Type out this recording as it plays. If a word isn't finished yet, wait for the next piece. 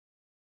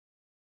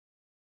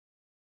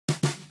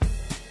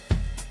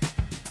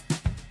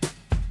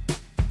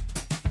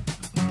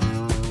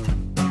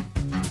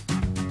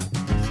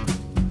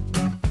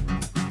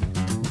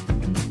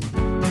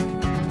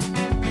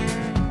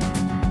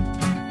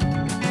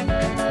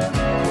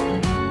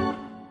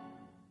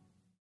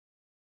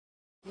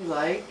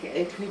like.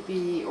 It could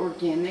be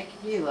organic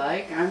if you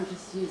like. I'm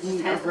just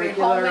using a whole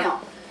regular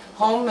milk.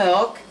 whole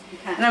milk.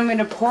 Okay. And I'm going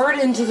to pour it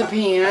into the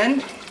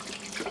pan.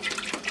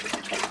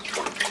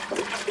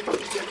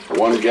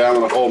 1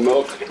 gallon of whole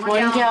milk?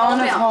 1 gallon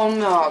of whole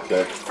milk.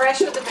 Okay.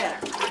 Fresher the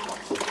better.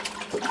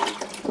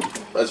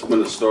 That's been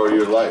the story of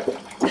your life.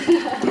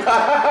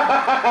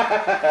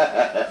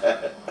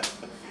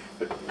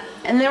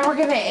 And then we're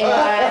going to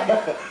add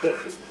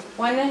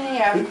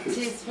 1.5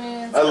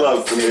 teaspoons I love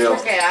of Camille.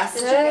 citric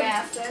acid. Citric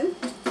acid.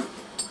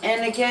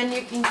 And again,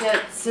 you can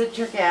get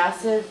citric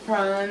acid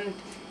from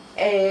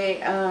a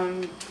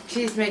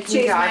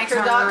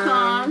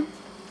cheesemaker.com.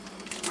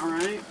 All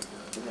right.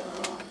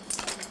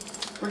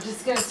 We're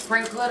just going to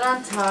sprinkle it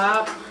on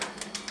top.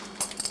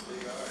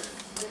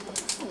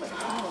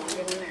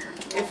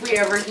 If we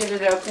ever get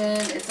it open,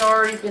 it's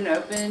already been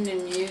opened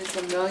and used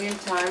 1,000,000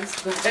 times,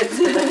 but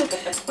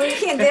Well, you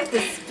can't dip the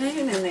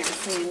spoon in there,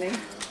 Sandy.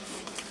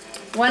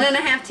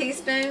 1.5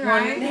 teaspoons,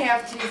 right?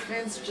 1.5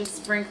 teaspoons, just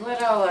sprinkle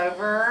it all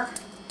over.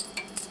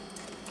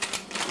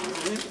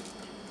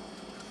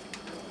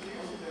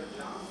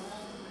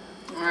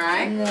 All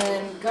right. And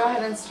then go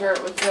ahead and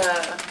start with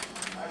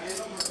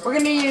the, we're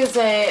going to use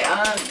a,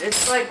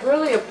 it's like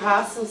really a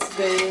pasta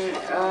spoon,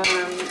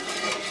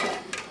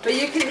 but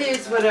you can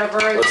use whatever.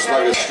 It's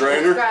like a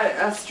strainer? It's got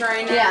a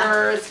strainer,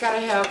 Yeah. it's got to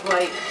have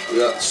like...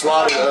 Yeah,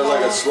 slotted,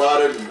 like a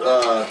slotted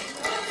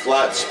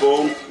flat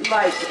spoon.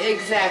 Like,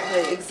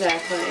 exactly.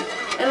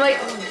 And like,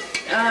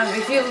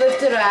 if you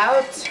lift it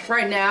out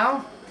right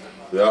now,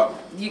 Yeah.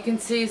 you can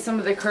see some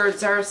of the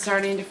curds are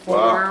starting to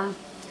form.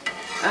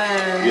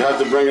 Wow. You have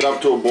to bring it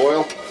up to a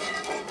boil?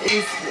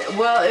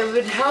 Well, it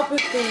would help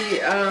if the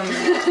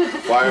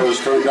Fire was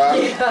turned on?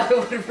 yeah,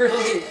 it would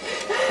really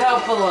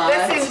help a lot.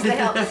 That seems to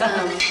help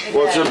some.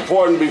 Well, it's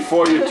important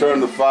before you turn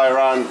the fire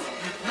on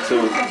to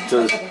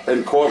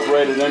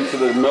incorporate it into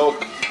the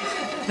milk.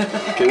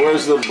 Okay,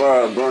 where's the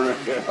burner?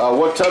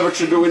 What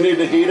temperature do we need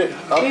to heat it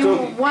up We to?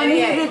 want to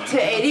heat it to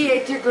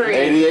 88 degrees.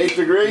 88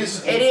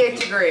 degrees? 88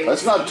 degrees.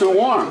 That's not too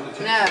warm.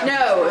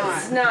 No,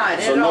 it's not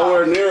So at all.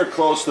 nowhere near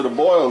close to the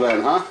boil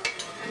then, huh?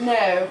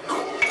 No.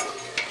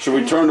 Should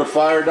we turn the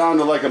fire down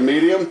to like a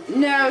medium?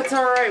 No, it's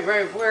all right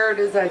where it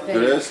is, I think.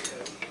 It is?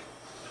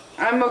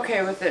 I'm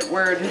okay with it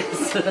where it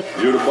is.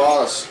 You're the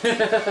boss.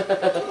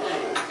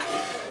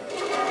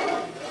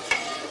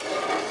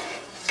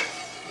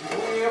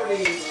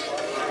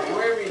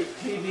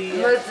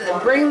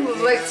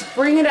 Let's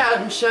bring it out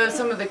and show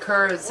some of the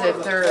curds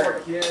if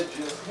they're.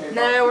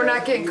 No, we're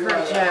not getting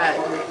curds yet.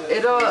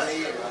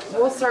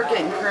 We'll start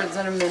getting curds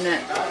in a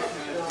minute.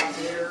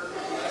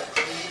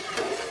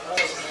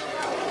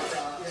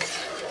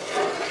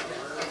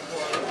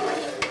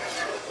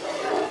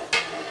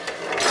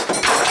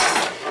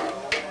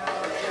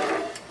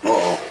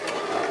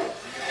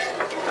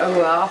 Oh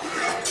well.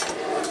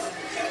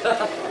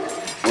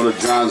 One of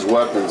John's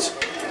weapons.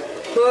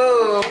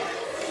 Whoa.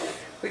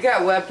 We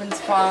got weapons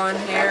falling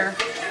here.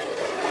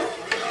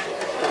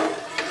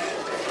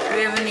 Do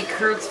we have any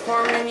curds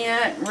forming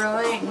yet?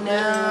 Really?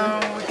 No.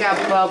 We got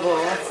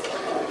bubbles.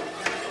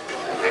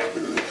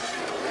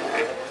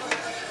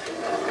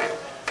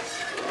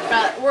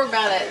 We're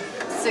about at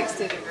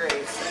 60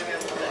 degrees. So I'm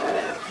gonna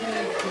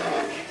put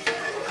that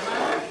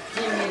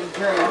You need a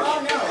drink. Oh,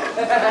 no.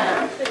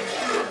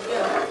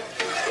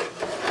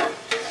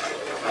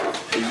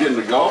 You getting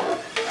to go?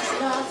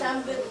 No,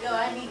 I'm good to go.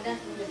 I need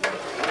nothing to do.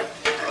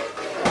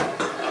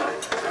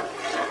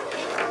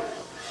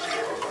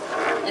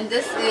 And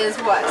this is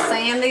what?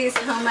 Sandy's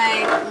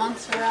homemade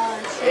mozzarella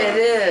and cheese. It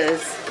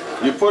is.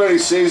 You put any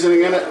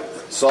seasoning in it?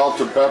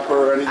 Salt or pepper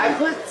or anything? I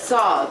put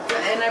salt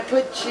and I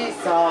put cheese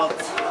salt.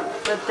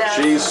 But that's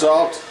Cheese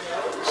salt?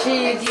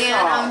 cheese Again,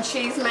 salt. on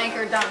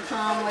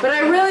cheesemaker.com. But I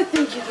really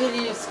think you could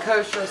use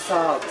kosher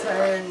salt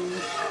and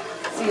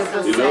see if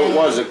the You know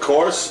what? Is it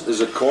coarse?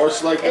 Is it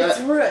coarse like that?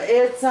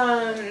 Is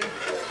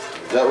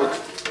that what?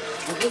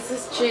 this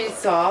is cheese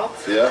salt.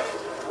 Yeah.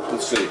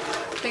 Let's see. I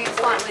think it's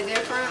slightly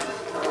different.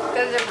 It's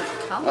got a different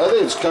color. I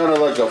think it's kind of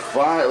like a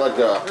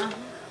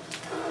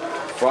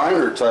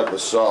finer type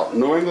of salt.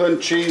 New England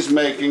Cheese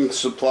Making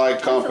Supply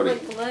Company.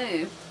 It's a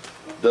blue.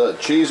 The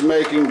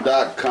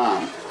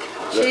cheesemaking.com.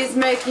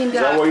 Cheesemaking.com. Is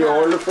that where you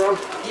ordered from?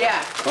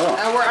 Yeah.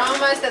 Oh. We're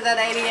almost at that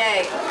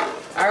 88.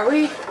 Are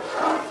we?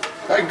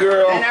 Hey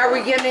girl. And are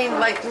we getting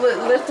like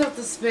lift up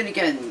the spoon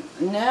again?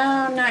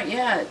 No, not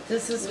yet.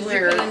 This is Did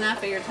weird. you put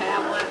enough of your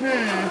tablet?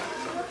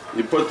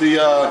 You put the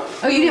Oh,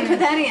 you didn't put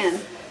that in.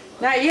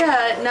 Not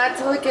yet. Not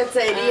till it gets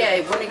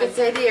 88. When it gets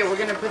 88, we're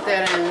gonna put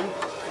that in.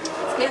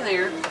 It's getting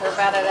there. We're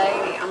about at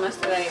 80.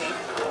 Almost at 80.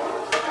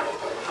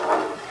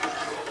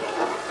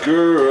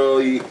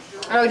 girly.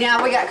 Oh,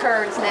 now we got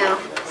curds now,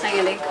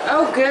 Sandy.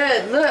 Oh,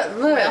 good. Look.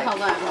 Well,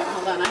 hold on.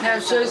 I Now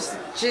have some.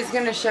 she's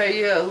gonna show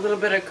you a little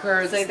bit of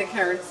curds. See the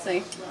curds,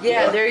 see.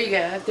 Yeah, there you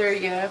go. There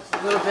you go.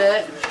 A little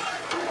bit.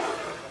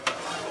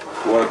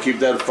 You want to keep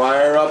that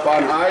fire up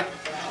on high?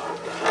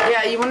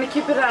 Yeah, you want to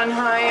keep it on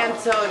high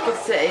until it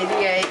gets to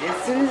 88.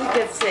 As soon as it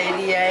gets to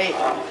 88,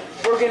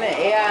 we're gonna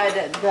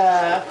add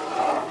the.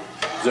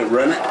 Is it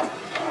rennet?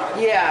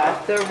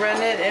 Yeah, the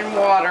rennet in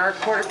water,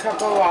 1/4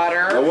 cup of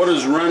water. Now what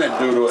does rennet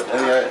do to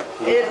it?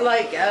 It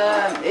like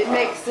it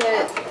makes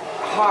it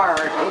hard.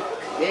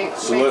 It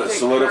makes it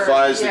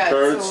solidifies the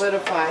curds? Yeah, it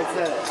solidifies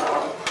it.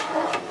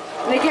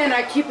 And again,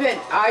 I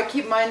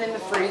keep mine in the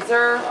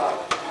freezer.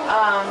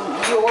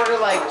 You order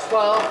like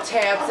 12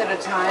 tabs at a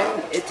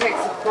time. It takes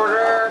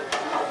 1/4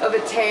 of a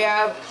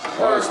tab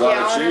per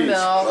gallon of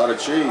milk. A lot of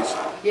cheese.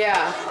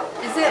 Yeah.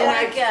 Is it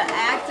like an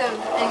active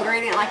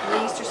ingredient like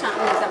yeast or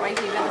something? Is that why you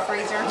keep it in the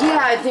freezer? Yeah,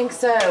 I think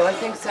so.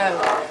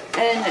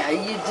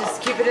 And you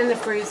just keep it in the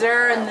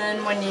freezer, and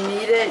then when you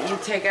need it, you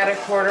take out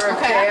 1/4 of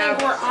Okay, I tab.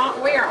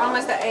 think we are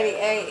almost at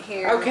 88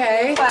 here.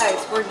 Okay.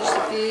 Close. We're just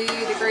a few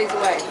degrees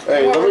away.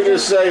 Hey, let me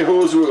just say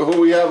who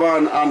we have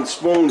on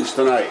spoons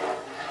tonight.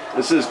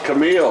 This is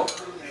Camille.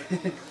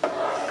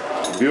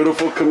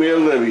 Beautiful Camille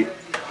Libby.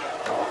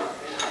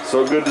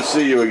 So good to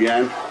see you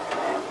again.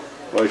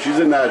 Well, she's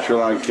a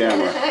natural on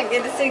camera.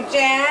 Good to see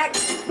Jack.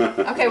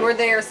 Okay, we're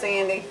there,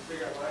 Sandy.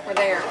 We're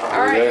there.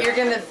 All right, you're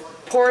gonna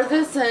pour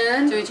this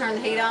in. Do we turn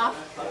the heat off?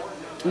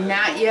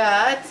 Not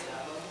yet.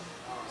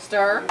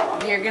 Stir.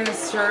 You're gonna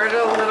stir it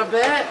a little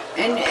bit,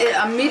 and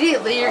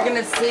immediately you're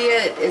gonna see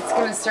it. It's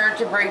gonna start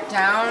to break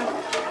down.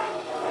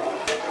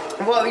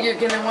 What you're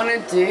gonna want to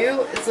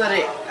do is let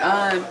it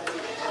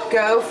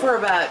go for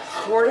about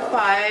 4 to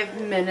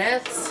 5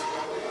 minutes.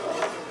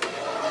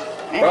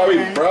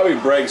 Probably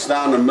breaks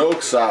down the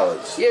milk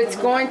solids. It's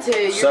going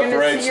to.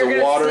 Separates you're the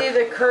gonna water. see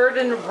the curd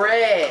and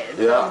red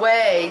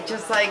away,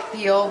 just like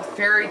the old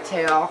fairy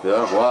tale.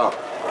 Yeah, wow.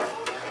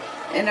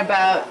 In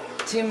about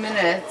 2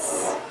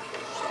 minutes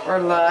or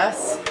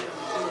less.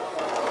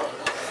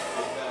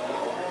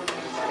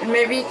 And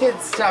maybe you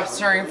could stop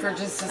stirring for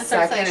just a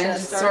second and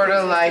just sort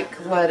of like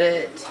let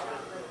it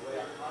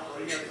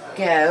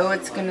go.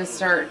 It's gonna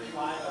start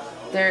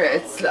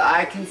there.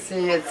 I can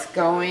see it's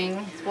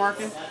going. It's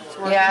working.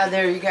 Yeah,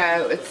 there you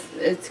go.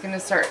 It's gonna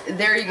start.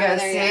 There you go.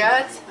 See it?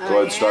 Go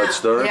ahead and start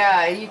stirring.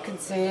 Yeah, you can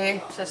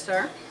see. Just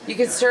stir. You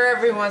can stir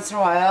every once in a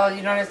while.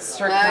 You don't have to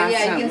stir constantly.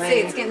 Yeah, you can see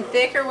it's getting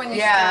thicker when you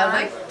stir. Yeah,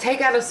 like take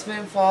out a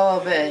spoonful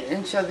of it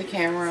and show the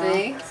camera.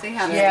 See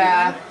how it's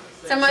Yeah. doing?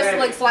 It almost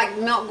looks like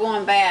milk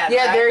going bad.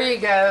 Yeah, right? there you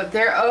go.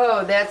 There.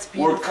 Oh, that's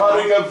beautiful. We're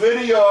cutting a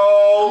video.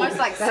 Almost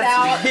like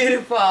That's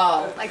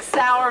beautiful. like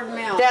soured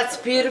milk. That's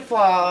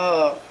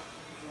beautiful.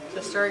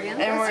 Just stir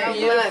again. And we're Oh,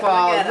 beautiful.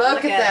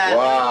 Look at that.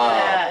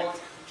 Wow.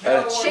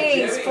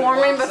 Cheese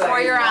forming before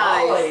your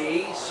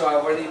eyes.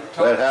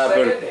 That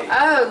happened.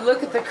 Oh,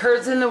 look at the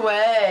curds in the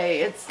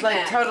way. It's like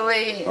Yeah.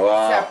 totally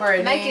Wow.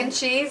 separating. Making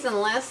cheese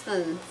in less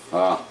than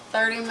Wow,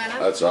 30 minutes.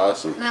 that's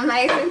awesome. Isn't that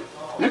amazing?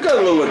 You got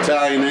a little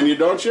Italian in you,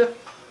 don't you?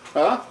 Huh?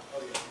 A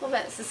little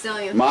bit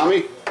Sicilian.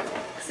 Mommy?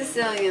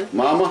 Sicilian.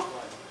 Mama?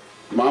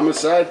 Mama's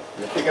side?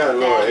 You got a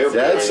little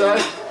hillbilly. Dad's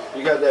side?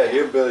 You got that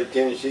hillbilly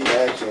Tennessee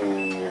accent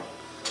in you.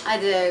 I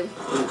do.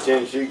 You're a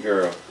Tennessee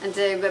girl. I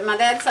do. But my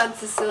dad's side's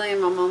Sicilian,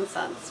 my mom's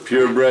side's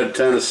Purebred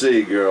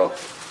Tennessee girl.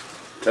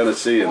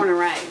 Tennessean. born and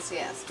raised,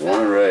 yes.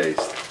 Born and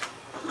raised.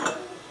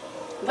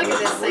 Look at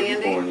this,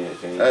 Sandy. Born yet,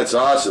 Sandy? That's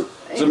awesome.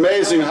 It's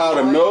amazing how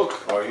the milk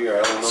Oh, here,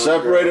 I don't know.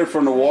 separated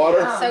from the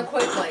water. So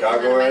quickly. Isn't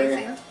Chicago that area?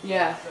 amazing?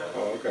 Yeah.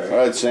 Oh, All okay.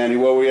 right, Sandy,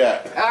 where we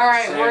at? All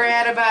right, we're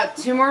at about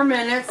 2 more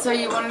minutes, so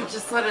you want to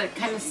just let it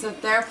kind of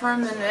sit there for a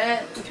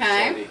minute. Okay.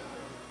 Sandy,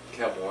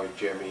 Cowboy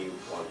Jimmy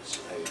wants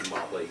a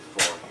motley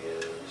for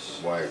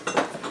his Wife.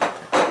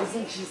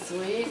 Isn't she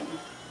sweet?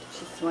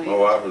 She's sweet. My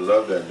wife would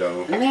love that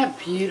dog. Isn't that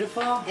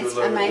beautiful? It's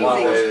Love it. amazing. Love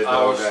it.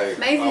 I was,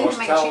 Amazing I to was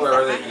make telling cheese her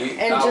like that that. you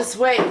And just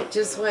wait,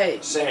 just wait.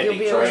 You'll Sandy,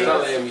 be tell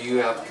able to. him you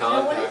have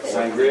contact with the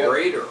Sangria?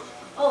 breeder.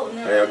 Oh,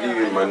 no. Hey, I'll give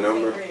you my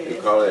number.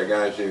 You call that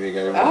guy and see if he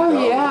got him.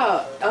 Oh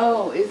yeah.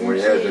 Oh, isn't When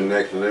he has the she?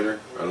 next litter,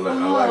 I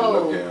like to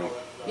look at him.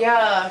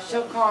 Yeah,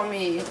 she'll call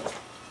me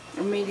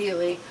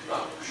immediately.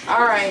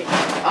 All right.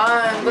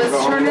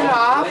 Let's turn it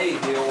off. Hey, you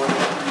know what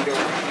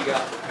you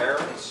got the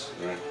parents?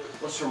 Yeah.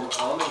 What's from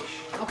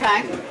Amish?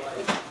 Okay.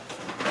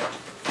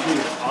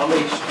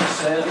 Amish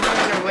descent.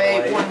 I'm gonna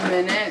wait 1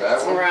 minute. That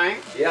All one? right.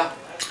 Yeah.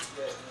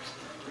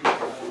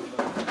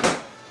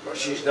 But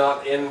she's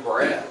not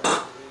inbred.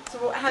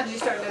 So how did you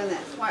start doing this?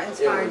 What It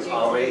inspired was you?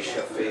 Amish,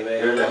 a female.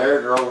 There's a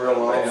hair grow real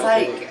long. It's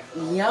like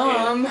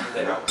yum.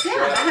 They don't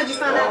Yeah, how'd you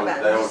find out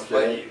about They it? don't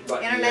say.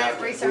 But Internet you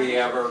have, research. we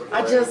ever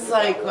I just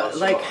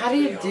like how do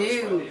you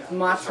do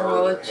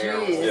mozzarella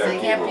cheese?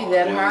 It can't be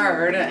that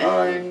hard,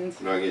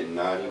 and Not getting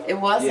naughty. it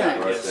wasn't.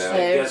 Yeah, it's-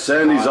 So.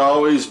 Sandy's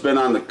always been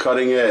on the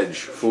cutting edge,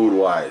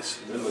 food-wise.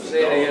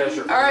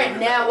 All right,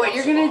 now what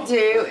you're gonna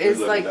do is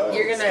like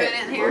you're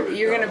Spin it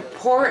here. gonna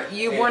pour.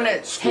 You want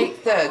to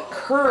take the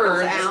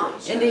curds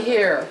Out. into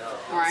here.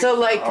 All right. So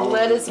like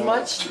let as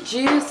much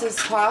juice as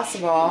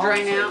possible.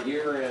 Drain out.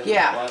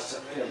 Yeah.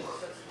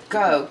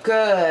 Go,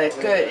 good,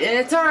 good. And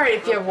it's all right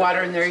if you have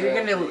water in there.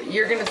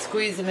 You're gonna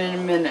squeeze it in a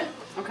minute.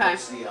 Okay.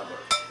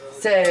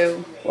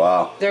 So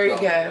Wow. there you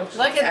go.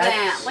 Look at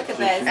that. Look at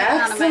that. Isn't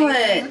that amazing?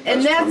 Excellent.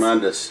 And That's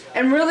tremendous.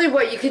 and really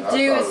what you could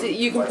do is that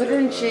you can put it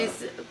in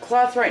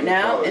cheesecloth right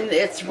now, and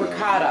it's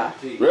ricotta.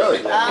 Really?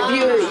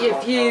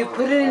 If you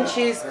put it in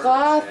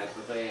cheesecloth,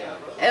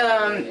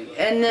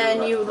 and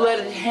then you let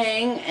it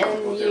hang,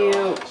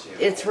 and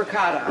it's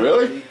ricotta.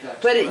 Really?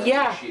 But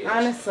yeah,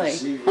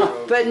 honestly.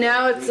 But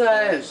now it's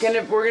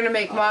we're gonna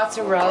make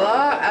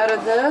mozzarella out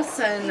of this,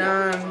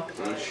 and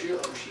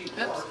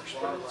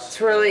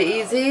it's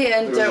really easy.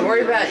 And don't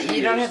worry about it.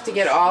 You don't have to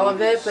get all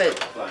of it,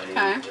 but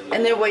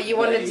and then what you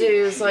want to do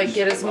is like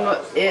get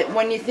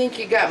when you think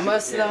you got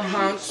most of the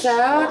hunks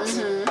out,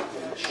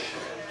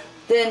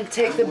 then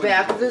take the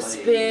back of the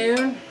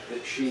spoon.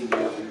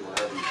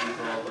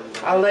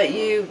 I'll let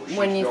you,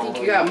 when you think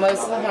you got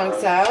most of the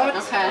hunks out.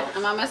 Okay,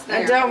 I'm almost there.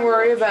 And don't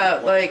worry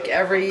about like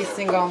every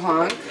single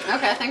hunk.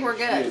 Okay, I think we're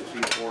good.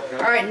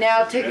 Alright,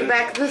 now take the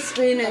back of the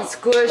spoon and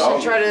squish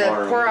and try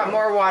to pour out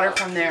more water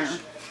from there.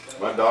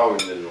 My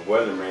dog is a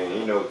weatherman.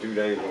 He knows 2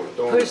 days before the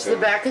storm. Push the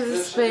back of the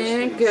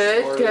spoon.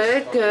 Good,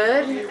 good,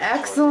 good.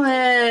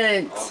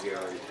 Excellent.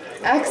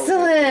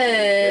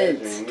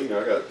 Excellent. You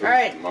know, I got All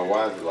right. My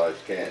wife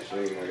likes cats.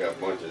 I got a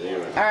bunch of them.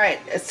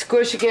 Alright,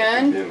 squish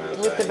again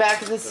with the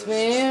back of the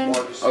spoon.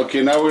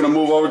 Okay, now we're gonna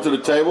move over to the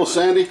table,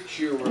 Sandy.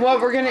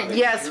 Well,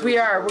 yes, we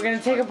are. We're gonna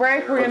take a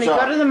break. We're gonna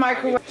go to the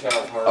microwave.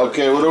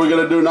 Okay, what are we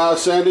gonna do now,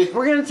 Sandy?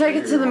 We're gonna take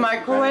it to the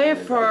microwave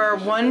for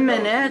 1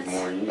 minute,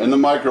 In the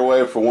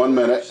microwave for 1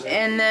 minute.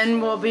 and then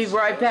we'll be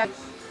right back.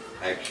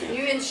 Action.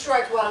 You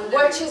instruct what I'm doing.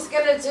 What she's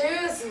gonna do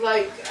is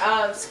like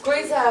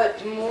squeeze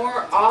out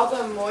all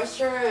the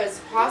moisture as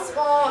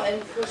possible,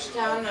 and push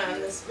down on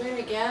the spoon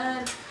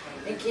again,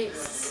 and keep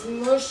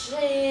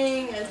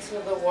smushing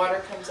until the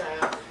water comes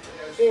out.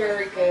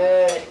 Very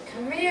good,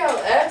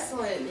 Camille.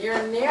 Excellent.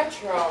 You're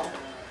natural.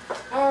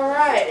 All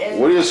right.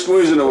 And What are you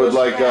squeezing it with,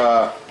 like?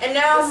 And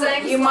now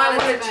you might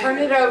want to turn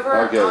it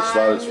over Okay,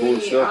 slide a spoon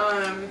still.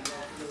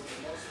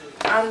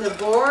 on the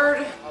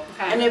board.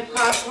 And if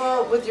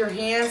possible, with your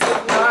hands.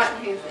 If not,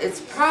 it's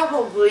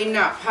probably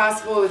not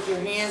possible with your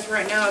hands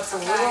right now. It's a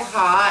little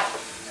hot.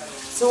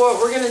 So what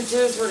we're going to do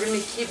is we're going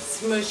to keep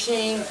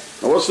smushing.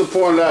 Now what's the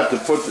point of that? To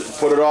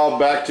put it all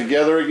back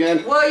together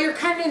again? Well, you're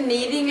kind of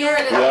kneading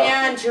it,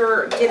 and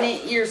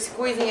you're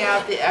squeezing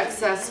out the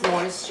excess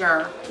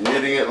moisture.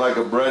 Kneading it like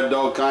a bread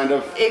dough, kind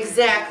of.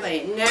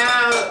 Exactly.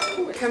 Now,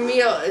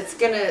 Camille,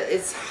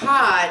 it's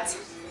hot,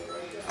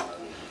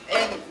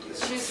 and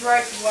she's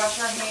right to wash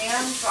her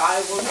hands.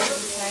 I will do the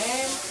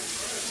same.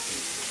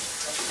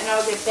 And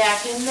I'll get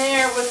back in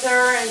there with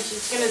her, and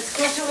she's going to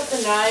squish it with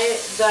the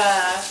knife.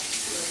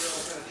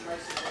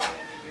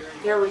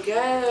 There we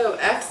go.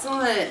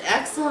 Excellent.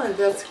 Excellent.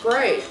 That's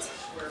great.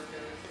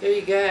 There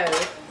you go.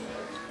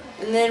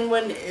 And then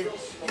when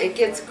it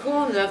gets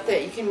cool enough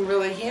that you can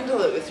really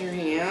handle it with your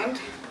hand,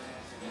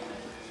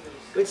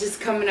 which is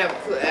coming up,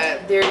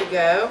 there you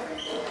go.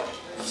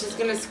 She's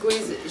going to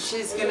squeeze it.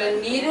 She's going to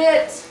knead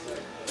it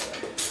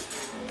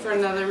for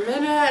another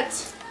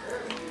minute,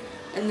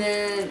 and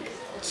then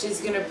she's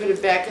going to put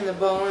it back in the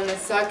bowl in a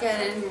second,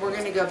 and we're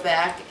going to go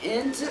back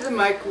into the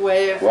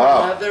microwave for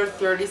another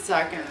 30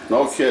 seconds.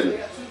 No kidding.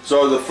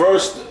 So the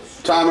first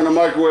time in the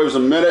microwave is a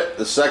minute,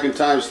 the second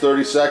time is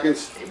 30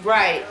 seconds?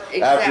 Right,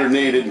 exactly. After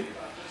kneaded.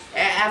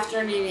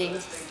 After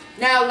kneading.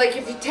 Now, like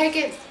if you take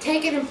it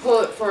and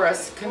pull it for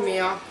us,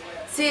 Camille.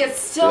 See, it's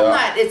still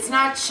it's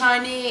not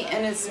shiny,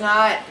 and it's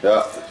not...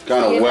 Yeah,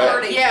 kind of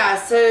wet. Yeah,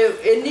 so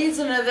it needs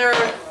another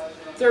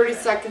 30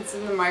 seconds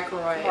in the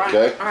microwave.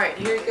 Okay. All right,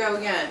 here you go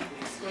again.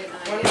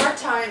 One more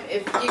time.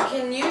 If you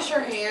can use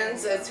your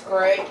hands, that's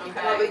great. You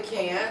probably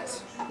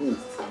can't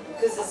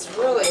because it's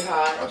really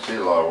hot. I see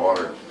a lot of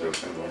water still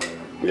coming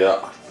in.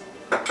 Yeah.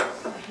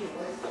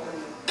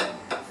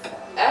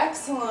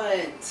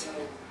 Excellent.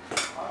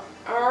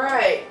 All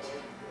right.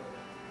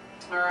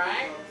 All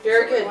right.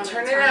 Very good.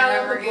 Turn it out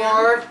on the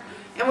board.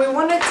 And we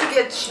want it to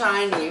get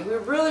shiny. We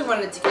really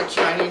want it to get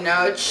shiny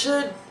now. It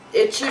should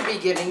be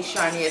getting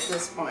shiny at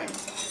this point.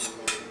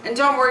 And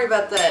don't worry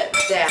about that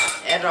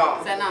at all.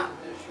 Is that not?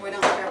 We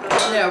don't care about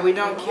that? No, we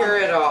don't care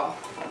at all.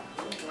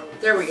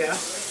 There we go.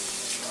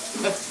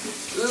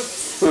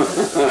 Oops.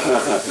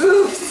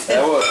 Oops.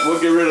 Yeah, we'll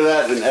get rid of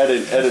that in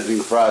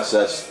editing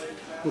process.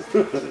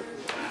 Okay.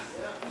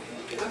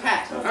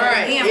 All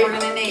right. We're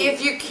gonna need.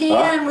 If you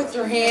can with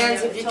your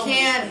hands, if you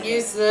can't,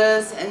 use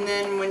this, and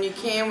then when you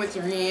can with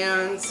your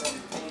hands.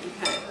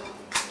 Okay.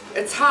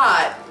 It's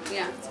hot.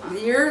 Yeah, it's fine.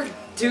 You're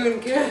doing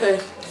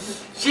good.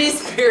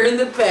 She's bearing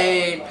the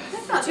pain.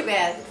 That's not too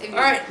bad. All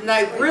right,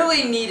 now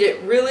really knead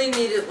it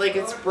like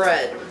it's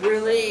bread.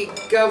 Really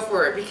go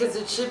for it because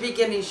it should be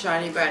getting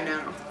shiny by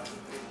now.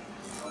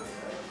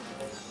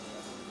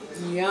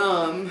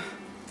 Yum.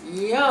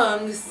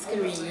 Yum, this is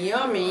gonna be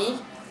yummy.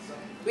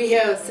 We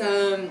have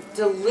some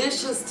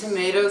delicious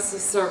tomatoes to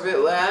serve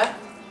it with.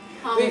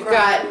 We've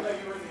got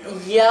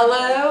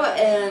yellow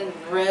and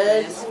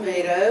red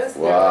tomatoes.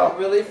 Wow. They're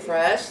really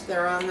fresh.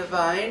 They're on the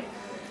vine.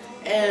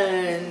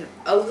 And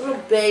a little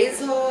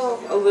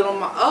basil, a little,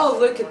 oh,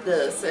 look at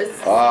this. It's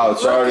look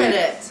already at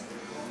it.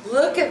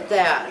 Look at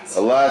that.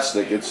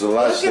 Elastic. It's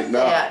elastic look at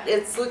now. That.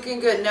 It's looking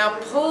good. Now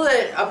pull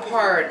it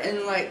apart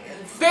and like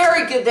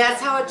Very good.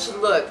 That's how it should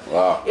look.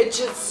 Wow. It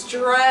should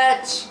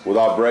stretch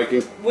Without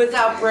breaking?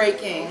 without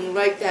breaking,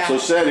 like that. So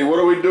Sandy, what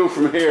do we do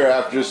from here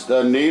after just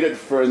knead it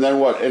for, and then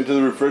what, into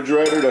the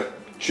refrigerator to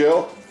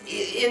chill?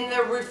 In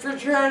the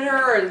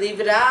refrigerator or leave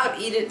it out,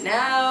 eat it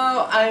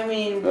now. I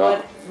mean,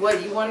 Yeah.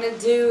 what you want to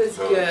do is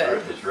So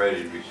good. it's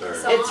ready to be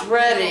served. It's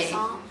ready.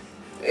 Salt.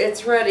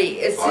 It's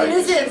ready. As soon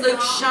as it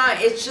looks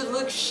shiny, it should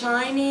look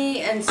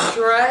shiny and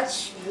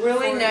stretch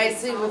really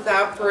nicely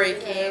without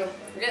breaking.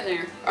 We're getting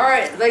there. All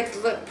right,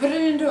 put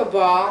it into a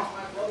ball,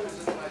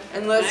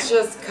 and let's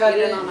just cut Get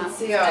it it on and a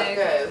see how it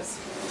stick. goes.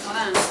 Hold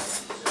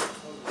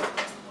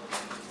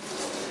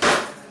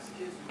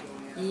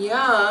on.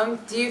 Yum.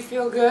 Do you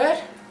feel good?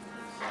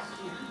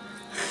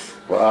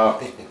 Wow.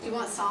 Do you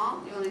want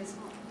salt? You want any salt?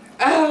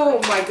 Oh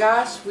my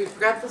gosh, we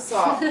forgot the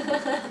salt.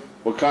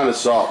 What kind of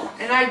salt?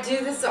 And I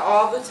do this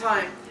all the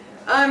time.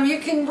 You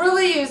can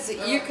really use,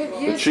 you could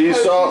use cheese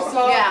kosher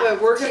salt? Yeah,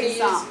 but we're going to cheese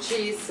use salt.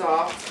 cheese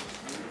salt.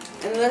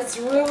 And let's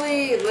work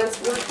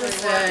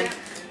this in.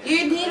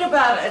 You need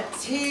about a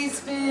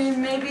teaspoon,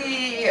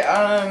 maybe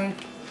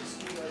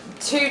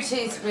 2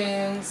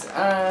 teaspoons.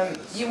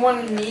 You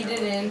want to knead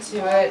it into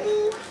it.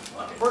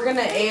 We're going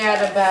to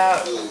add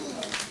about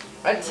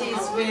a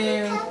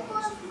teaspoon.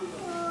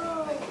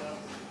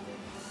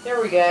 There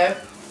we go.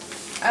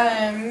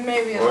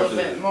 Maybe a little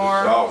bit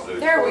more.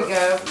 There we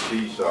go.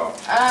 Cheese salt.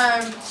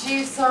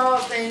 Cheese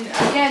salt, and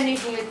again, you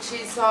can get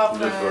cheese salt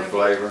Just for from.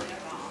 flavor.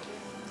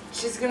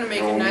 She's gonna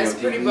make Oh, a nice,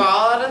 yeah, pretty TV.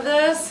 ball out of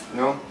this.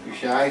 No? You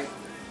shy?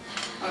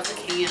 Oh, it's a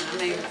can.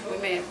 We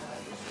may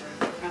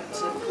have got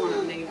to the corner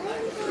of me.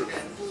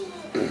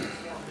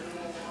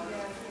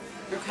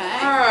 Okay.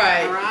 All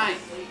right. All right.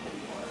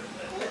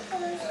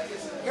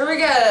 Here we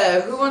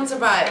go. Who wants a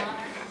bite?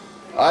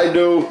 I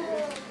do.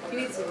 You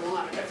need some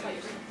water.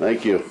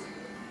 Thank you.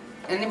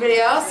 Anybody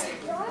else?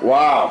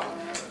 Wow.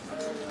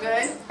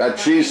 Good. That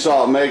cheese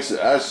salt makes it,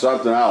 that's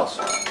something else.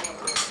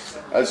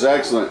 That's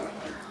excellent.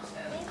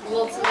 A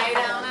little tomato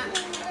on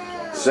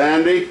it.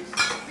 Sandy,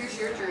 Here's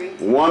your drink.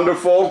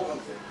 wonderful.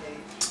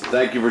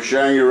 Thank you for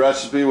sharing your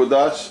recipe with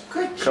us.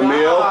 Good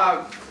Camille,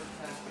 job.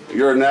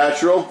 you're a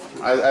natural.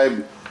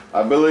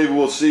 I believe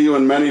we'll see you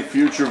in many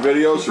future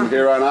videos from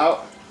here on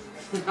out.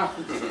 The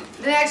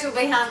next will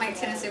be how to make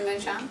Tennessee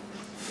moonshine.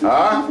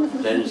 Huh?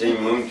 Tennessee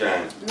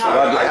moonshine. No,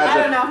 I I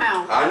don't know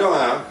how. I know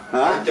how.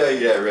 Huh? I can tell you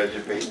that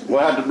recipe. We'll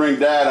have to bring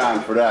Dad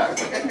on for that.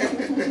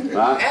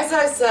 Huh? As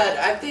I said,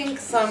 I think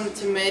some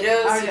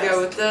tomatoes to yes.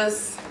 go with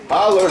this.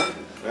 Holler.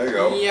 There you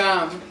go.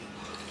 Yum.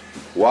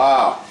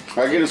 Wow.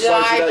 Can I get a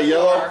slice of that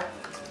yellow?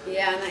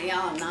 Yeah, and that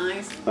yellow,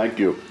 nice. Thank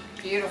you.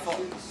 Beautiful.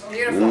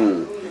 Beautiful.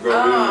 Mm. You grow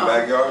these in your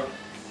backyard?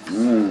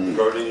 Mm. You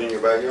grow these in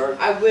your backyard?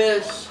 I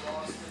wish.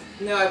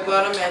 No, I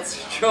bought them at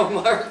Central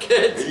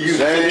Market. You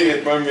Sandy. saying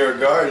it from your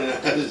garden.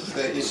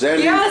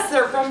 Sandy, Yes,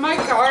 they're from my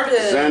garden.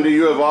 Sandy,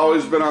 you have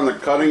always been on the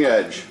cutting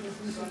edge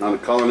on the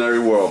culinary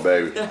world,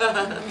 baby.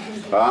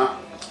 Huh?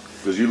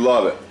 Because you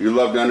love it. You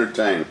love to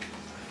entertain.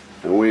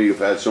 And we've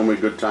had so many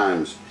good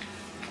times.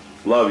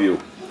 Love you.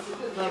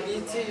 Love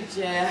you too,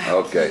 Jack.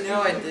 Okay. You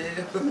know I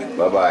do.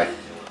 Bye-bye.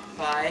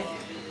 Bye.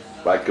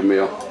 Bye,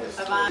 Camille.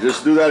 Bye-bye.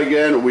 Just do that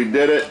again. We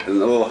did it. And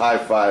a little high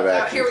five Oh,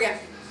 action. here we go.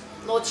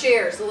 Little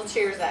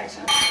cheers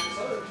action.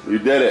 You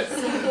did it.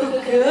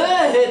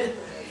 Good.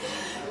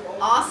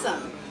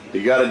 Awesome.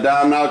 You got it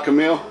down now,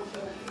 Camille?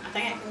 I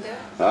think I can do it.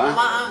 Huh? On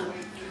my own.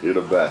 You're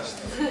the best.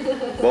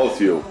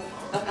 Both you.